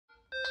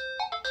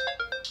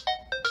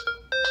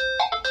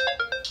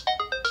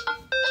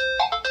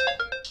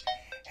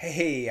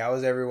Hey,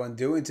 how's everyone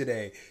doing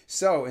today?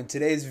 So, in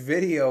today's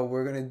video,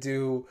 we're going to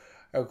do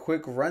a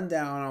quick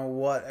rundown on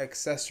what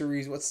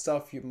accessories, what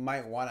stuff you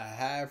might want to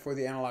have for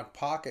the Analogue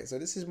Pocket. So,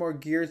 this is more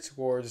geared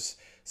towards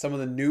some of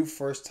the new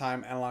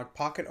first-time Analogue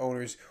Pocket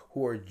owners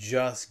who are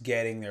just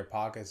getting their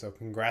Pocket. So,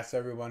 congrats to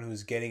everyone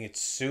who's getting it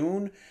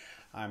soon.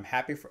 I'm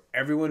happy for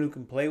everyone who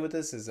can play with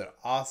this. It's an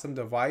awesome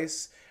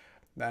device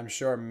that I'm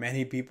sure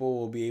many people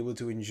will be able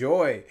to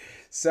enjoy.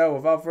 So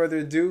without further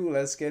ado,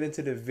 let's get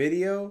into the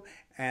video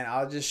and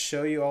I'll just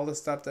show you all the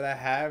stuff that I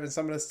have and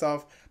some of the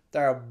stuff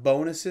that are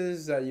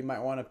bonuses that you might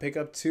want to pick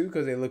up too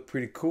because they look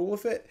pretty cool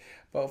with it.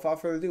 But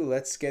without further ado,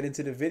 let's get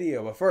into the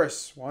video. But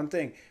first, one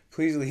thing,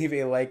 please leave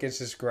a like and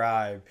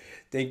subscribe.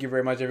 Thank you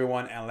very much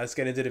everyone, and let's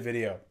get into the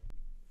video.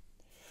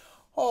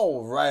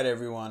 All right,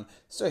 everyone.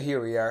 So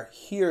here we are.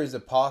 Here is the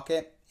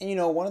Pocket. And you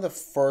know, one of the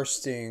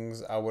first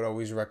things I would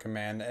always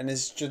recommend, and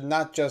it's just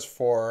not just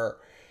for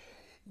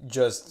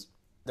just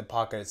the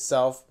Pocket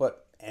itself,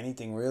 but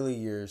anything really,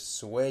 your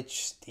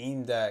Switch,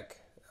 Steam Deck,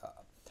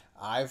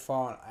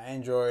 iPhone,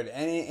 Android,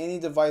 any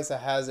device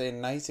that has a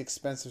nice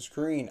expensive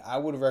screen, I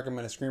would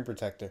recommend a screen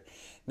protector.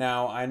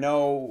 Now, I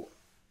know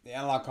the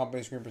Analog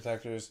Company screen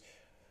protectors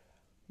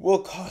will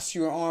cost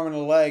you an arm and a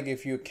leg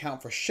if you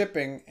account for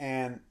shipping,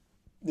 and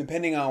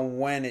depending on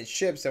when it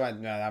ships,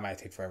 that might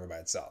take forever by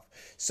itself.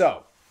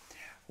 So,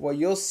 what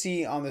you'll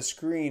see on the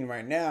screen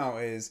right now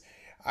is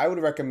I would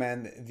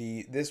recommend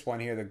this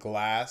one here, the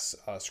glass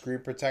screen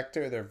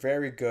protector. They're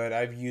very good.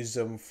 I've used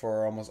them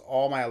for almost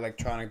all my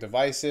electronic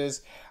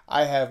devices.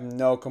 I have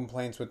no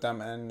complaints with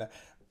them. And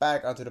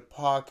back onto the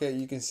Pocket,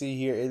 you can see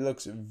here it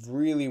looks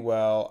really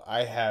well.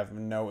 I have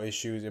no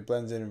issues. It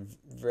blends in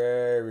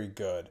very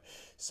good.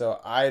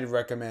 So I'd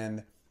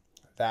recommend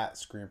that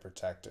screen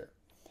protector.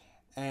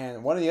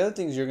 And one of the other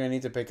things you're going to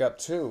need to pick up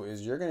too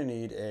is you're going to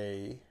need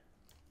a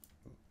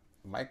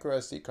micro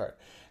SD card.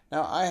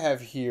 Now I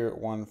have here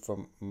one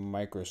from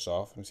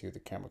Microsoft. Let me see if the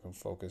camera can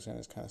focus in.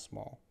 It's kind of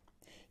small.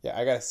 Yeah,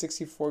 I got a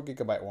 64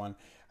 gigabyte one.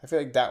 I feel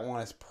like that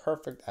one is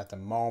perfect at the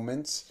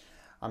moment.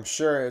 I'm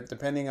sure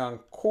depending on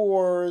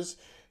cores,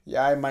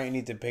 yeah, I might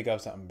need to pick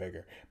up something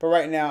bigger. But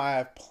right now I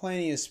have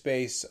plenty of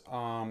space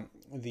on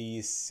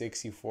the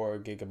 64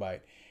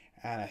 gigabyte.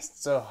 And I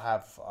still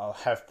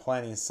have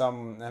plenty,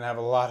 and I have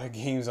a lot of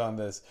games on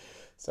this.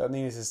 So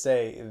needless to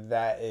say,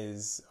 that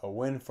is a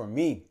win for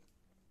me.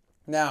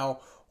 Now,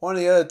 one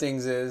of the other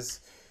things is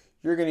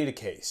you're going to need a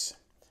case.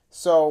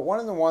 So one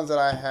of the ones that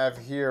I have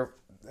here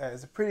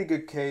is a pretty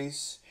good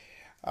case.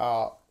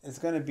 It's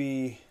going to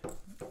be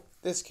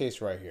this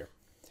case right here.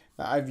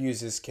 Now, I've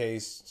used this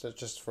case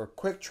just for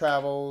quick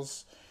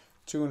travels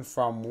to and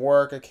from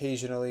work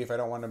occasionally if I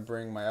don't want to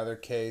bring my other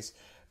case.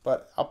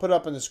 But I'll put it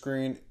up on the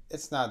screen.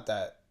 It's not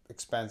that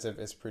expensive.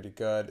 It's pretty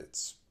good.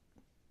 It's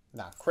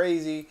not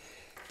crazy.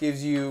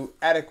 Gives you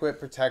adequate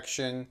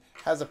protection.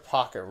 Has a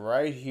pocket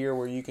right here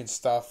where you can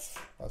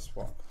stuff.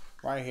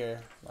 Right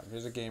here.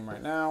 Here's a game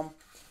right now.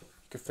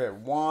 You can fit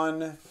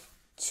 1,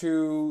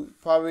 2,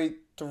 probably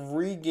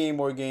 3 Game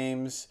Boy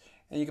games,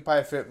 and you can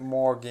probably fit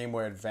more Game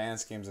Boy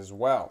Advance games as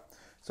well.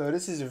 So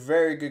this is a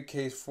very good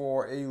case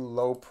for a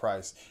low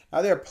price.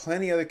 Now there are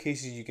plenty other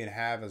cases you can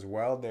have as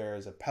well.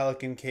 There's a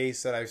Pelican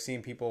case that I've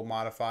seen people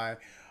modify.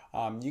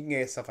 You can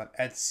get stuff on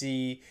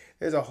Etsy.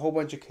 There's a whole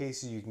bunch of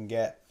cases you can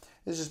get.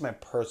 This is just my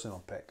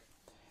personal pick.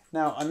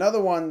 Now another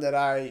one that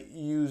I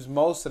use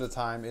most of the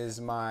time is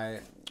my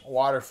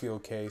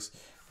Waterfield case.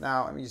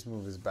 Now let me just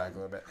move this back a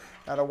little bit.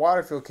 Now the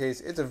Waterfield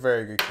case, it's a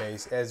very good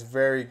case. It has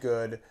very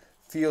good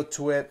feel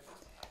to it,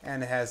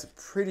 and it has a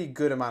pretty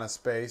good amount of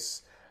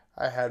space.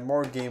 I had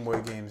more Game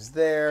Boy games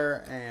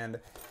there, and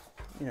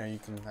you know,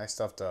 I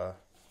stuffed a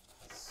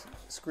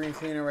screen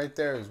cleaner right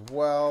there as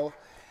well,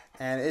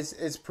 and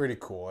it's pretty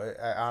cool.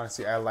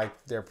 Honestly, I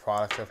like their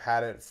products. I've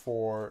had it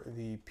for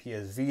the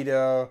PS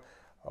Vita,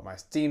 or my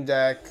Steam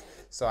Deck,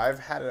 so I've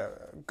had it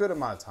a good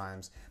amount of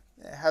times.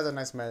 It has a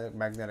nice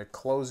magnetic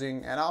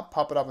closing, and I'll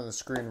pop it up on the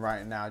screen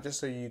right now just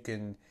so you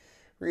can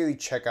really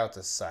check out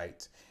the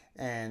site.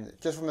 And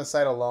just from the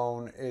site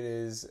alone, it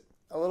is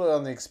a little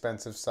on the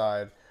expensive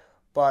side.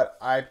 But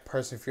I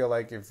personally feel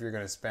like if you're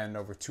going to spend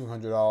over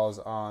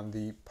 $200 on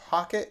the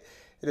Pocket,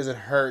 it doesn't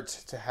hurt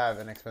to have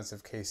an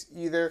expensive case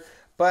either.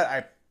 But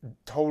I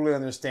totally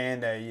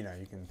understand that, you know,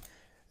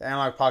 the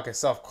Analogue Pocket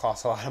itself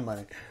costs a lot of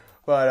money.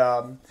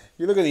 But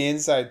you look at the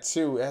inside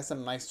too, it has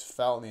some nice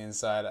felt on the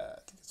inside. I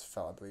think it's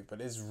felt, I believe,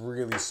 but it's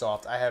really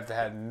soft. I have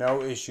had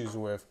no issues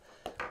with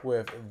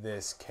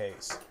this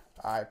case.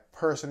 I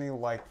personally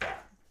like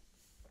that.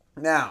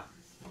 Now,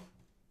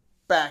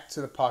 back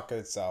to the Pocket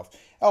itself.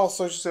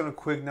 Also, just on a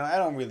quick note, I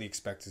don't really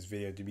expect this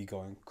video to be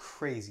going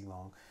crazy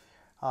long.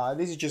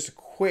 This is just a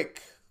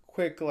quick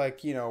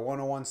like, you know,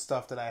 101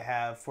 stuff that I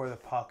have for the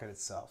Pocket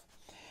itself.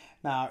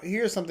 Now,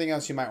 here's something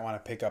else you might want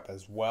to pick up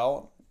as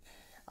well.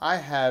 I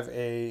have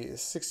a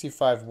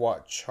 65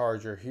 watt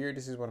charger here.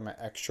 This is one of my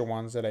extra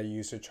ones that I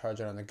use to charge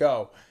it on the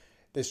go.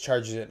 This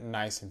charges it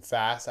nice and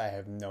fast. I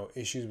have no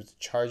issues with the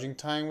charging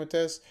time with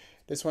this.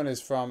 This one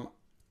is from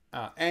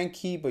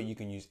AUKEY, but you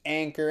can use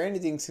Anchor.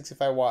 Anything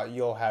 65 watt,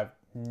 you'll have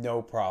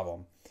no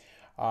problem.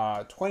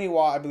 20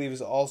 watt, I believe,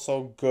 is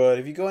also good.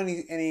 If you go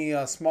any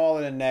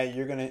smaller than that,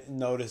 you're going to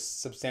notice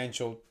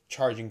substantial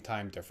charging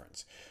time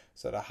difference.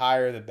 So the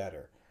higher, the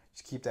better.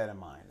 Just keep that in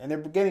mind. And they're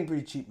getting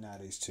pretty cheap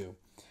nowadays, too.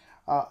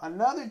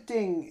 Another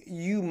thing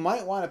you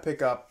might want to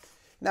pick up.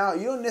 Now,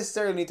 you don't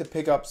necessarily need to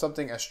pick up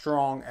something as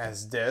strong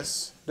as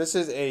this. This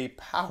is a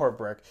power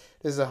brick.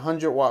 This is a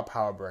 100-watt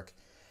power brick.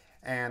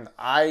 And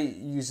I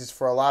use this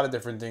for a lot of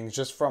different things,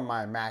 just from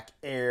my Mac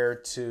Air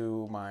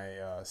to my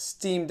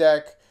Steam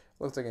Deck.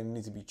 Looks like it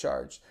needs to be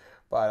charged.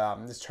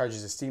 But this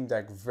charges the Steam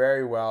Deck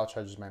very well,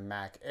 charges my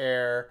Mac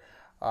Air.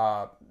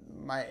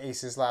 My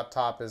Asus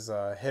laptop is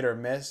a hit or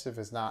miss. If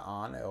it's not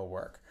on, it'll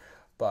work.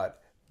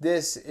 But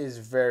this is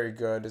very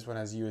good. This one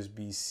has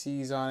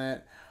USB-Cs on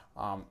it.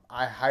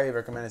 I highly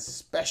recommend it,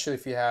 especially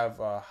if you have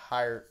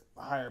higher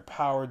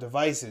power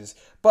devices.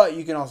 But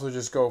you can also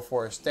just go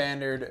for a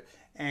standard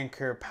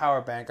Anker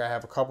power bank. I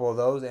have a couple of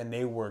those, and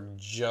they work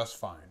just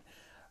fine.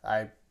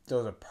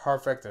 Those are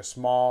perfect. They're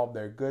small.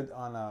 They're good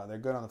on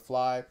the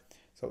fly.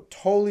 So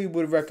totally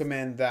would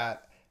recommend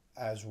that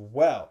as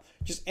well.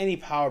 Just any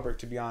power brick,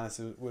 to be honest,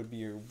 would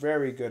be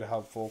very good,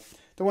 helpful.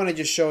 The one I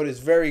just showed is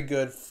very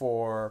good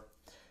for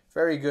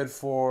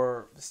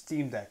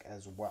Steam Deck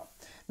as well.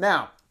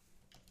 Now,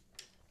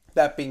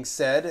 that being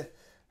said,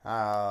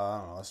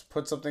 let's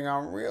put something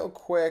on real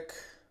quick.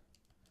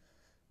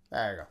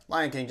 There you go.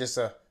 Lion King, just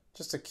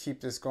to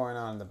keep this going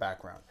on in the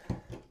background.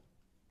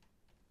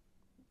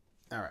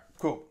 All right,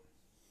 cool.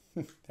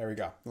 There we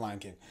go, Lion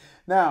King.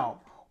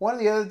 Now, one of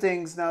the other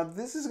things, now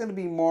this is going to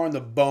be more in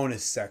the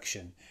bonus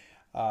section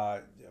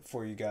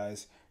for you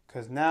guys,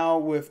 because now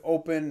with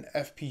Open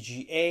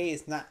FPGA,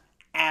 it's not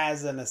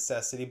as a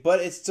necessity, but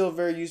it's still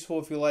very useful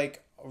if you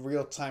like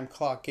real-time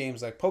clock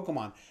games like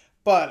Pokemon.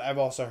 But I've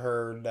also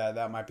heard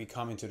that might be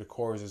coming to the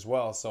cores as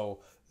well, so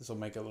this will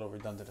make it a little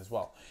redundant as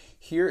well.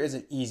 Here is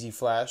an Easy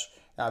Flash.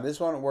 Now this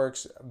one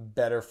works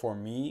better for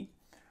me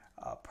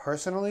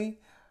personally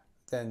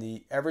than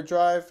the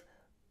EverDrive,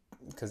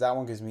 because that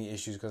one gives me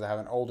issues because I have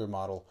an older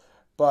model.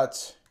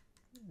 But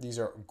these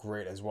are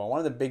great as well. One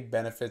of the big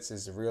benefits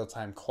is the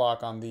real-time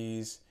clock on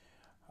these.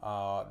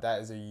 That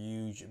is a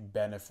huge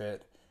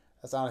benefit.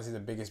 That's honestly the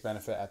biggest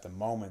benefit at the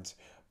moment.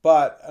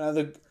 But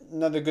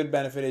another good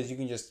benefit is you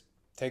can just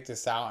take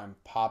this out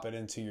and pop it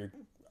into your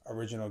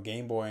original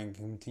Game Boy and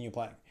continue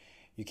playing.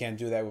 You can't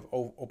do that with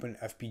Open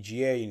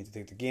FPGA. You need to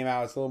take the game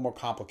out. It's a little more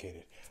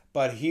complicated.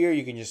 But here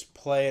you can just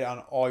play it on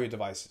all your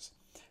devices.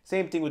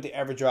 Same thing with the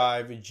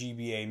EverDrive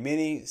GBA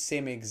Mini.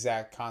 Same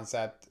exact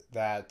concept.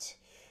 That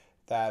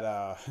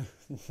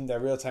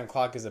real-time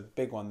clock is a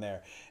big one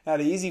there. Now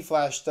the Easy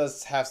Flash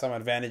does have some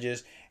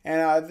advantages,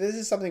 and this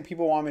is something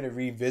people want me to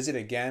revisit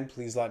again.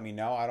 Please let me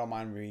know. I don't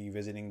mind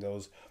revisiting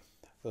those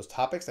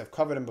topics. I've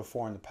covered them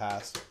before in the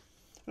past.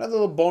 Another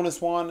little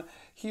bonus one.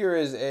 Here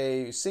is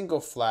a single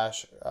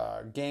flash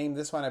game.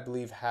 This one I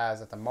believe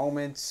has at the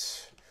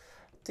moment,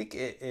 I think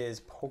it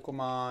is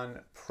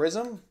Pokemon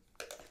Prism.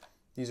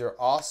 These are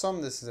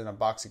awesome. This is in a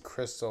boxy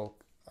pixel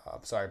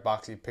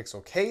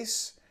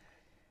case.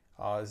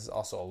 This is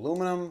also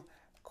aluminum.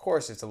 Of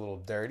course, it's a little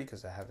dirty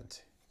because I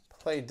haven't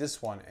played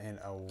this one in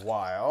a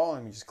while.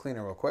 Let me just clean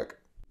it real quick.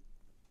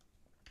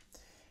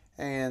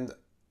 And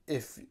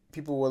if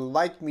people would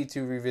like me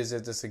to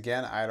revisit this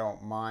again, I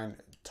don't mind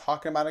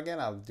talking about it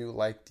again. I do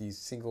like these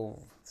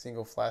single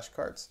flash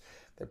cards.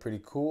 They're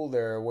pretty cool.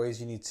 There are ways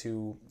you need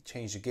to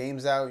change the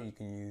games out. You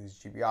can use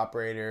GB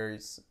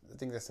operators. I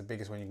think that's the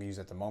biggest one you can use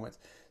at the moment.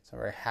 So I'm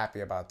very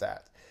happy about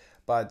that.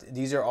 But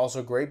these are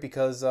also great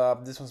because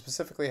this one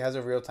specifically has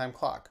a real-time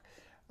clock.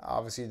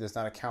 Obviously, it does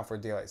not account for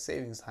daylight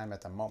savings time at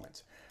the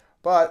moment.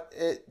 But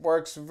it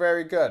works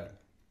very good.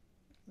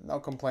 No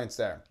complaints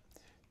there.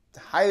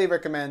 Highly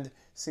recommend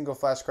single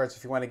flash cards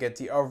if you want to get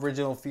the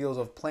original feels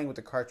of playing with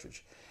the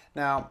cartridge.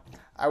 Now,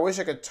 I wish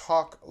I could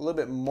talk a little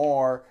bit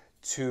more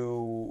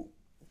to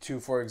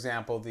for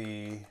example,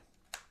 the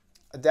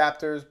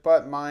adapters,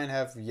 but mine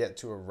have yet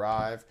to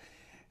arrive,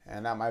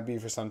 and that might be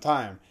for some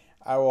time.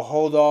 I will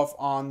hold off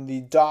on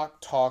the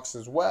dock talks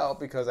as well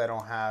because I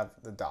don't have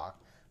the dock.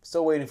 I'm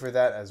still waiting for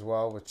that as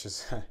well, which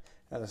is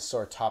another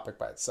sore topic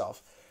by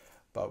itself.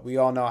 But we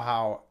all know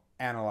how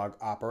Analogue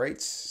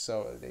operates,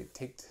 so they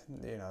take,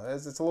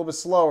 it's a little bit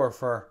slower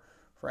for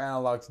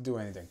Analogue to do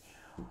anything.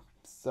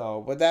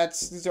 So, but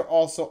these are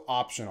also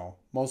optional,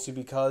 mostly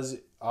because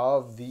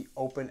of the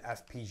Open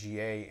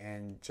FPGA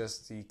and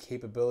just the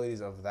capabilities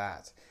of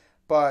that.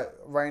 But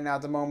right now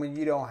at the moment,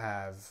 you don't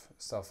have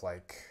stuff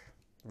like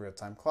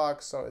real-time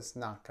clocks, so it's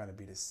not going to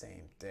be the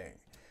same thing.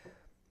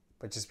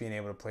 But just being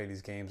able to play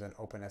these games on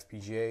Open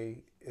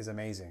FPGA is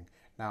amazing.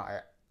 Now,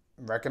 I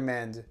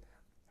recommend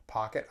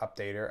Pocket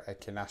Updater. I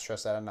cannot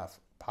stress that enough.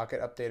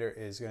 Pocket Updater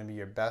is going to be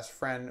your best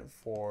friend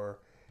for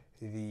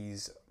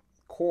these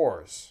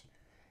cores.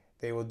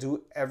 They will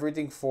do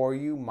everything for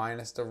you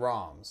minus the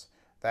ROMs.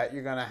 That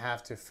you're going to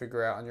have to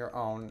figure out on your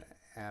own,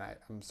 and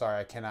I'm sorry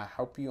I cannot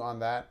help you on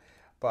that,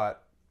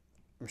 but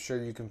I'm sure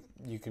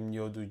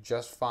you'll do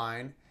just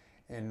fine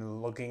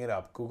in looking it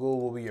up.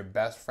 Google will be your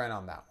best friend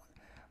on that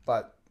one.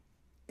 But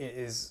it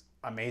is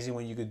amazing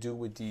what you could do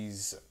with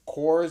these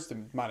cores, the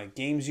amount of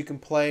games you can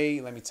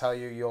play. Let me tell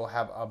you, you'll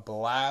have a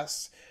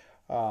blast.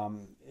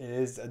 It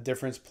is a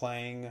difference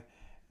playing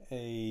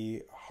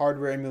a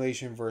hardware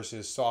emulation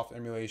versus soft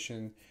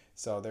emulation.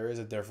 So there is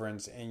a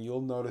difference, and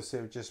you'll notice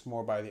it just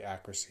more by the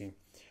accuracy.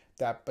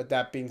 But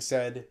that being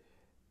said,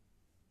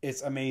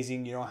 it's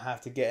amazing. You don't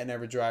have to get an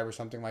EverDrive or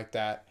something like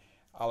that.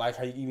 I like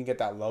how you even get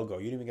that logo.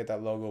 You didn't even get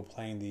that logo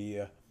playing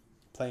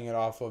it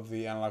off of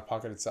the Analogue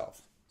Pocket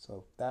itself.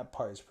 So that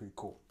part is pretty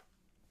cool.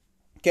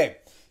 Okay,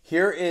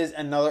 here is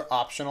another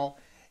optional.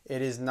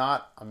 It is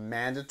not a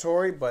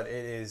mandatory, but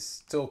it is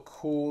still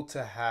cool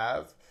to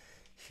have.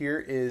 Here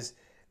is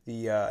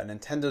the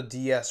Nintendo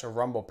DS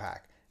Rumble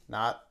Pack.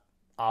 Not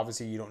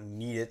obviously you don't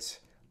need it,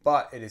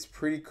 but it is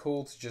pretty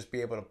cool to just be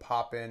able to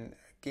pop in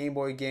a Game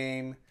Boy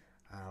game.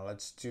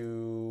 Let's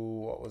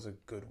do, what was a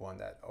good one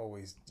that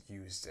always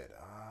used it?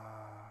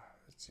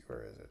 Let's see,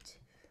 where is it?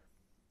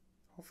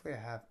 Hopefully I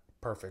have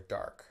Perfect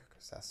Dark,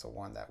 because that's the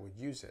one that would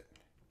use it.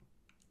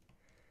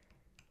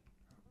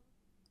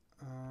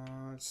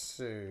 Let's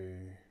see.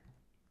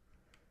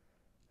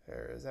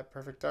 There is that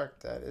Perfect Dark.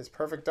 That is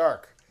Perfect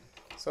Dark.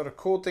 So the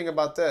cool thing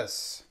about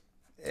this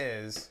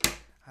is,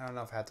 I don't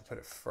know if I had to put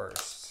it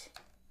first,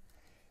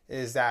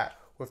 is that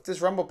with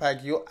this Rumble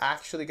Pack, you'll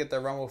actually get the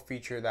Rumble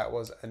feature that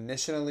was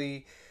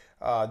initially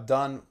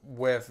done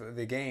with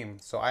the game.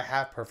 So I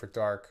have Perfect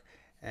Dark,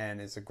 and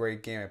it's a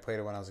great game. I played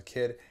it when I was a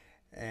kid,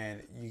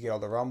 and you get all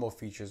the Rumble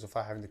features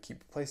without having to keep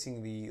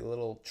replacing the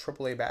little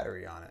AAA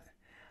battery on it.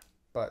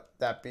 But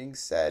that being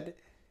said,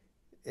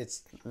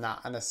 it's not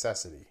a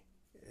necessity.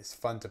 It's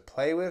fun to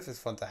play with. It's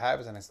fun to have.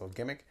 It's a nice little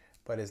gimmick,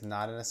 but it's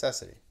not a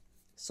necessity.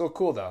 So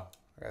cool though.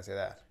 I gotta say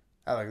that.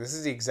 This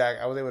is the exact.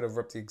 I was able to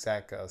rip the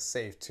exact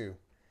save too.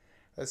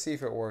 Let's see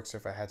if it works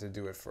if I had to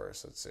do it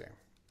first. Let's see.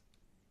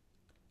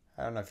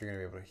 I don't know if you're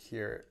gonna be able to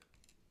hear it.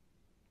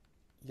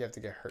 You have to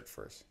get hurt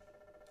first.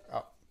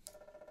 Oh,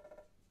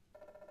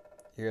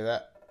 you hear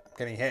that? I'm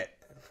getting hit.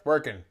 It's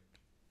working.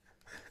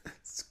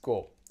 It's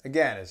cool.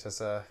 Again, it's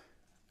just a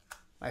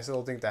nice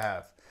little thing to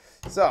have.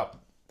 So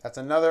that's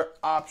another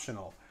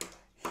optional.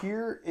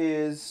 Here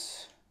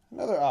is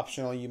another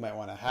optional you might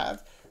want to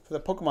have for the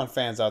Pokemon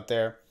fans out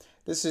there.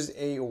 This is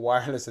a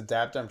wireless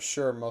adapter. I'm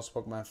sure most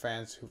Pokemon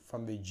fans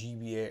from the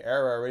GBA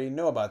era already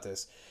know about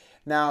this.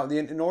 Now,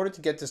 in order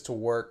to get this to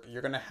work,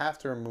 you're going to have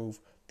to remove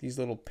these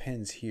little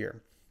pins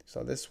here.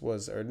 So this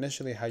was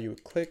initially how you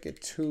would click it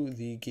to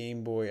the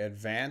Game Boy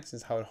Advance.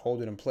 This is how it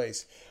holds it in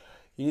place.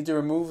 You need to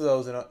remove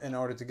those in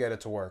order to get it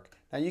to work.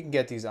 Now, you can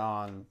get these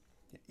on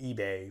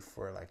eBay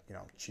for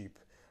cheap,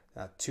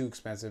 not too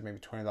expensive, maybe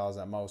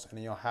 $20 at most, and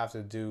then you'll have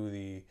to do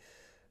the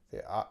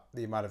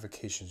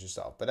modifications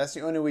yourself. But that's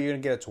the only way you're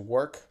gonna get it to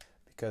work,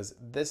 because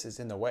this is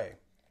in the way.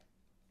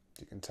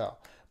 You can tell,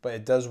 but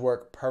it does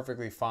work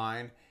perfectly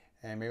fine.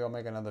 And maybe I'll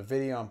make another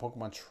video on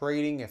Pokemon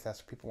trading if that's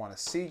what people want to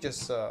see.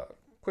 Just a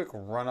quick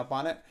run up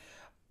on it,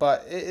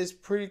 but it is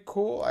pretty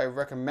cool. I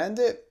recommend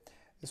it.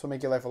 This will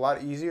make your life a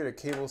lot easier. The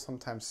cables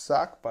sometimes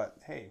suck, but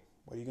hey,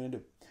 what are you gonna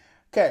do?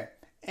 Okay.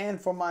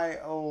 And for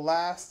my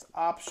last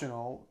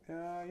optional,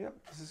 yep,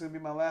 this is going to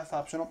be my last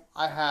optional.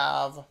 I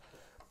have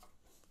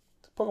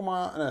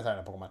Pokemon, no, sorry,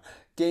 not Pokemon,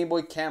 Game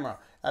Boy camera.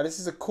 Now, this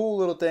is a cool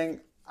little thing.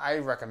 I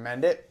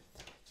recommend it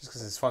just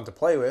because it's fun to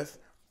play with.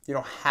 You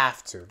don't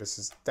have to. This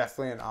is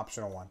definitely an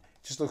optional one.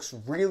 It just looks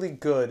really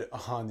good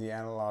on the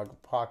Analogue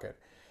Pocket.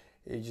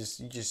 You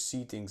just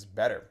see things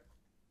better.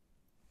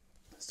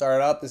 Start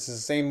it up. This is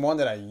the same one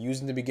that I used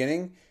in the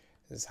beginning.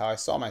 This is how I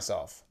saw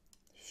myself.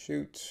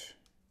 Shoot.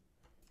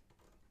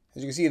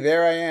 As you can see,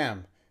 there I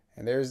am,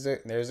 and there's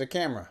the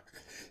camera.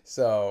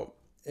 So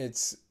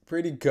it's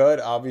pretty good.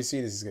 Obviously,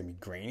 this is gonna be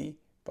grainy,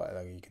 but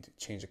you can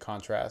change the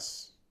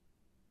contrast.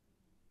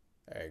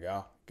 There you go.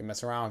 You can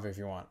mess around with it if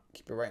you want.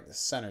 Keep it right in the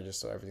center just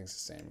so everything's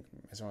the same.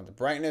 Mess around with the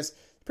brightness.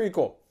 Pretty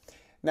cool.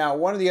 Now,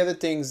 one of the other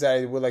things that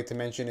I would like to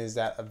mention is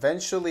that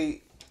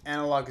eventually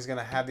Analogue is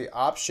gonna have the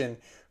option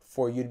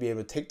for you to be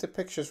able to take the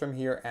pictures from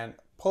here and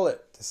pull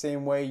it the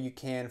same way you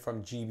can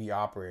from GB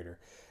Operator.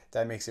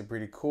 That makes it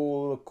pretty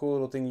cool. A cool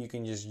little thing you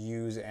can just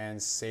use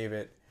and save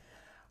it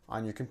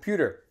on your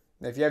computer.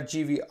 Now, if you have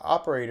GB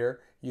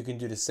Operator, you can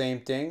do the same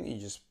thing. You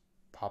just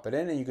pop it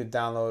in and you can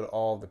download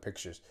all the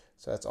pictures.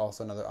 So that's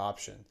also another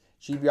option.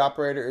 GB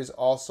Operator is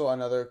also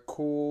another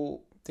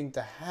cool thing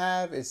to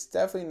have. It's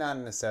definitely not a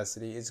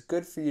necessity. It's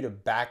good for you to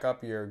back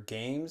up your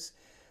games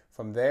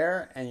from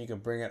there, and you can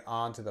bring it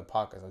onto the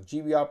Pocket. So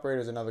GB Operator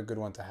is another good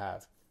one to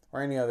have,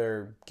 or any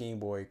other Game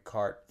Boy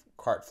cart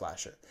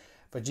flasher.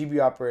 But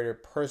GB Operator,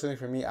 personally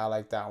for me, I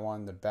like that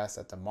one the best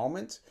at the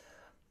moment.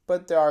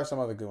 But there are some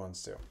other good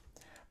ones too.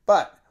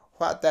 But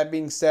with that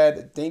being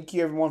said, thank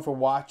you everyone for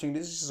watching.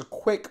 This is just a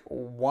quick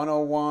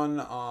 101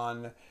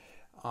 on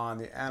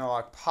the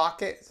Analogue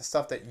Pocket, the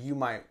stuff that you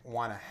might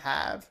want to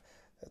have.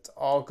 That's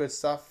all good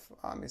stuff.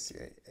 Let me see.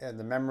 And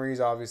the memories,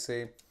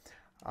 obviously.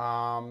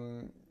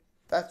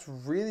 That's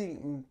really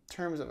in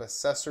terms of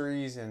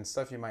accessories and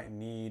stuff you might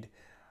need.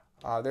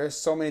 There's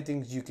so many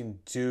things you can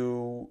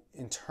do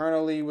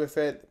internally with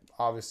it.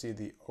 obviously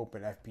the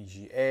Open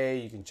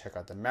FPGA. You can check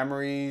out the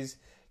memories.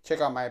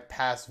 Check out my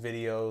past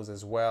videos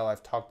as well.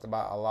 I've talked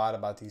about a lot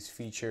about these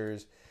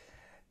features.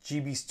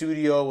 GB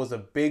Studio was a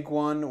big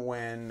one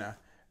when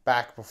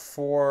back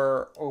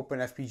before Open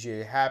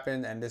FPGA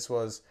happened, and this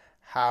was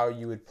how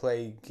you would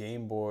play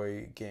Game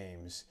Boy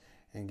games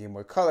and Game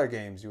Boy Color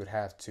games. You would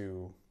have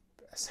to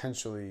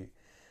essentially,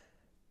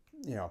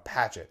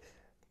 patch it.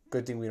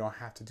 Good thing we don't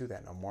have to do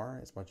that no more.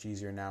 It's much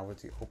easier now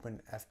with the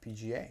Open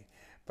FPGA.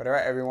 But all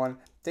right, everyone,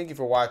 thank you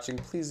for watching.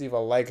 Please leave a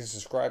like and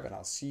subscribe, and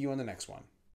I'll see you on the next one.